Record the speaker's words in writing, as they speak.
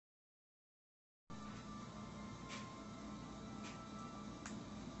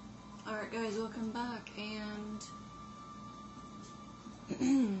Alright guys, welcome back, and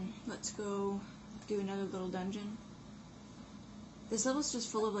let's go do another little dungeon. This level's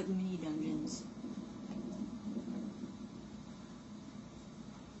just full of like mini dungeons.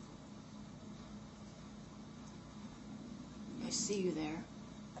 I see you there.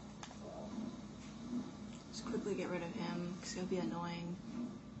 Let's quickly get rid of him, because he'll be annoying.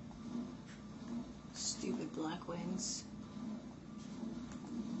 Stupid black wings.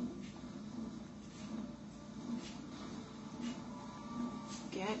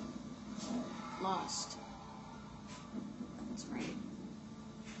 Get lost. That's right.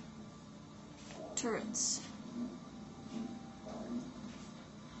 Turrets.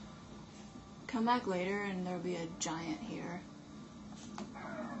 Come back later and there'll be a giant here.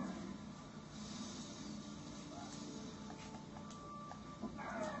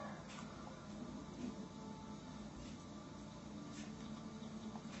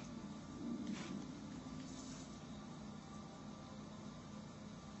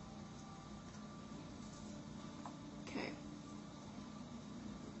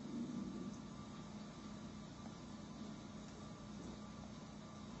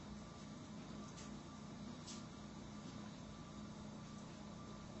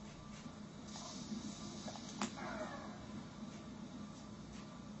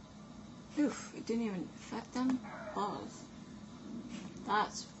 Oof, it didn't even affect them? Balls.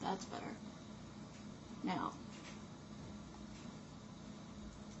 That's better. Now.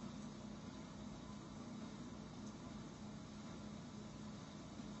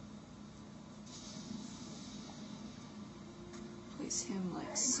 Place him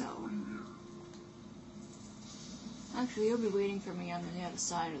like so. Actually, you'll be waiting for me on the other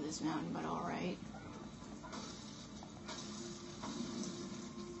side of this mountain, but alright.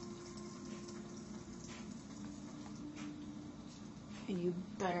 And you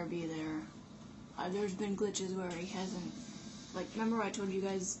better be there. There's been glitches where he hasn't... Like, remember I told you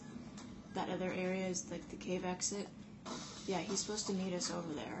guys that other area is like the cave exit? Yeah, he's supposed to meet us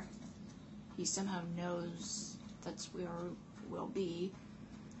over there. He somehow knows that's where we'll be.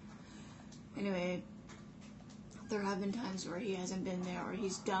 Anyway, there have been times where he hasn't been there, or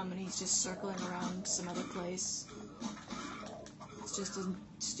he's dumb and he's just circling around some other place. It's just a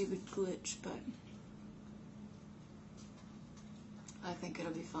stupid glitch, but... I think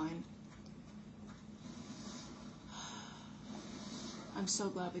it'll be fine. I'm so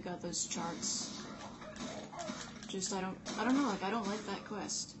glad we got those charts. Just I don't know, like I don't like that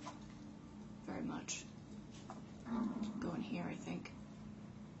quest very much. Go in here, I think.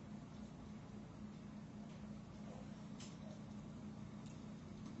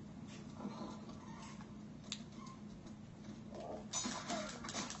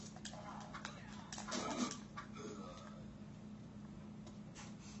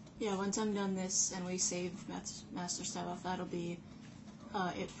 Yeah, once I'm done this and we save Master Stuff, that'll be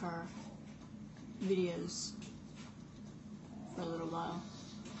it for videos for a little while.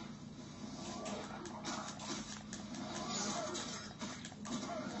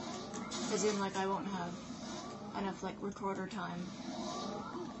 As in, like, I won't have enough, like, recorder time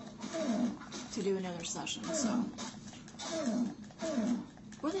to do another session, so.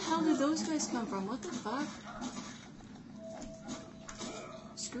 Where the hell did those guys come from? What the fuck?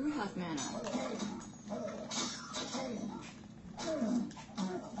 Screw half mana.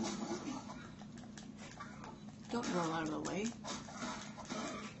 Don't roll out of the way.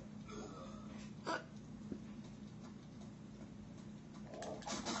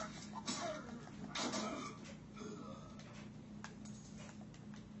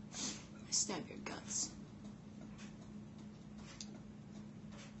 Stab your guts.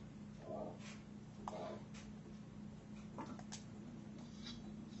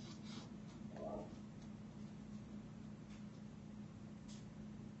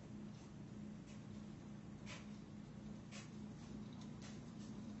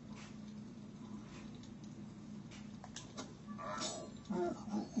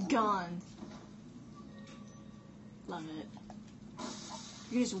 Gone. Love it.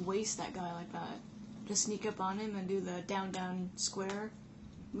 You can just waste that guy like that. Just sneak up on him and do the down square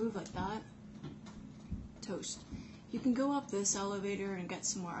move like that. Toast. You can go up this elevator and get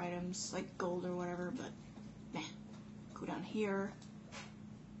some more items, like gold or whatever, but nah. Go down here.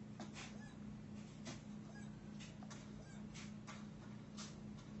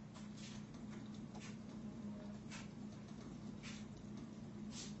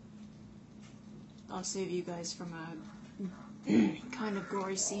 I'll save you guys from a kind of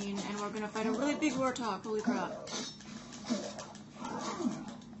gory scene, and we're gonna fight a really big warthog. Holy crap.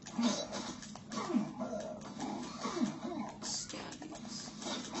 Stabbies.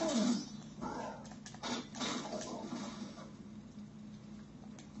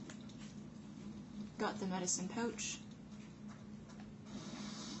 got the medicine pouch.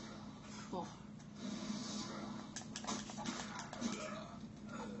 Oh.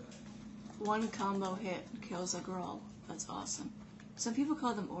 One combo hit kills a Gruul. That's awesome. Some people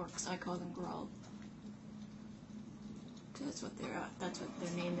call them orcs. I call them Gruul. That's what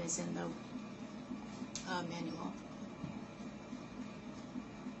their name is in the manual.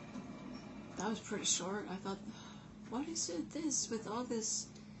 That was pretty short. I thought, what is it this with all these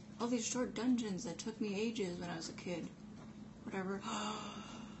short dungeons that took me ages when I was a kid? Whatever.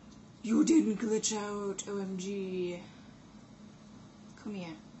 You didn't glitch out, OMG. Come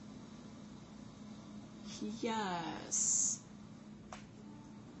here. Yes.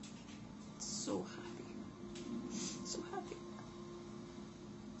 So happy. So happy.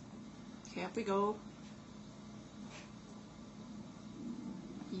 Okay, up we go.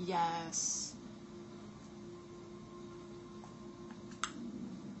 Yes.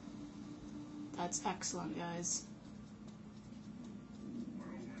 That's excellent, guys.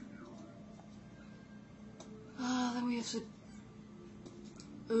 Then we have to...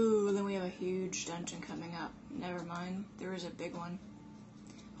 Ooh, then we have a huge dungeon coming up. Never mind, there is a big one.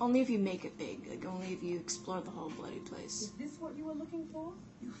 Only if you make it big, like only if you explore the whole bloody place. Is this what you were looking for?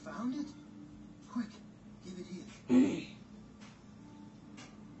 You found it? Quick, give it here.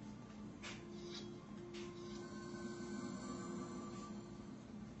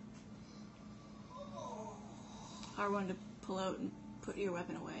 R1 to pull out and put your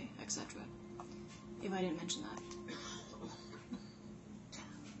weapon away, etc. If I didn't mention that.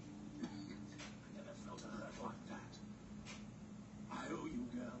 Never felt a hurt like that. I owe you,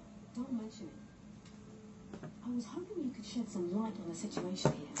 girl. Don't mention it. I was hoping you could shed some light on the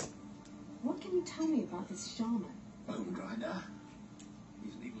situation here. What can you tell me about this shaman? Bone grinder.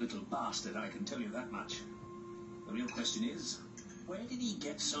 He's an evil little bastard, I can tell you that much. The real question is, where did he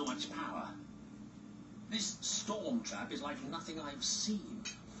get so much power? This storm trap is like nothing I've seen.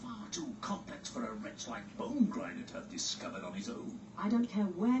 Far too complex for a wretch like Bone Grinder to have discovered on his own. I don't care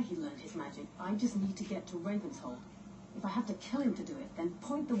where he learned his magic. I just need to get to Ravenshold. If I have to kill him to do it, then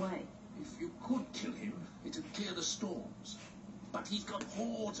point the way. If you could kill him, it'd clear the storms. But he's got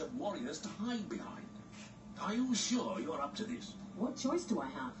hordes of warriors to hide behind. Are you sure you're up to this? What choice do I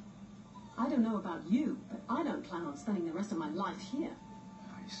have? I don't know about you, but I don't plan on spending the rest of my life here.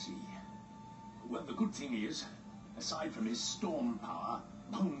 I see. Well, the good thing is, aside from his storm power,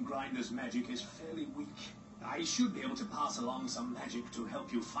 Bone Grinder's magic is fairly weak. I should be able to pass along some magic to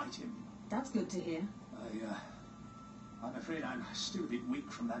help you fight him. That's good to hear. I'm afraid I'm still a bit weak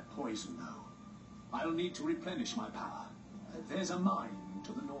from that poison, though. I'll need to replenish my power. There's a mine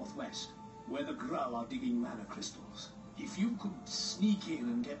to the northwest, where the Gruul are digging mana crystals. If you could sneak in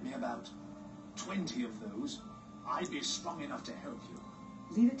and get me about 20 of those, I'd be strong enough to help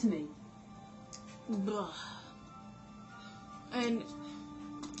you. Leave it to me. Blah. And,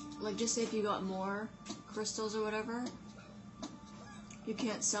 like, just say if you got more crystals or whatever, you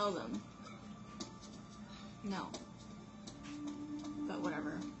can't sell them. No. But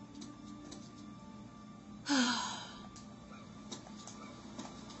whatever.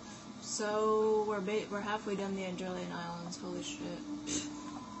 So, we're halfway done the Andrellian Islands. Holy shit.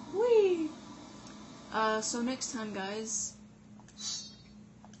 Whee! So next time, guys,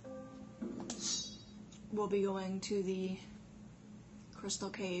 we'll be going to the Crystal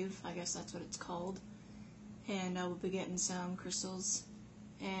Cave, I guess that's what it's called, and we'll be getting some crystals,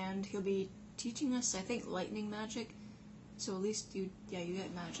 and he'll be teaching us, I think, lightning magic, so at least you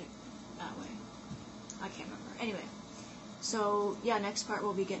get magic that way. I can't remember. Anyway, so yeah, next part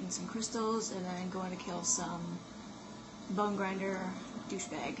we'll be getting some crystals, and then going to kill some Bone Grinder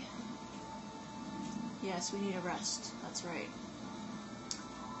douchebag. Yes, we need a rest, that's right.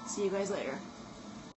 See you guys later.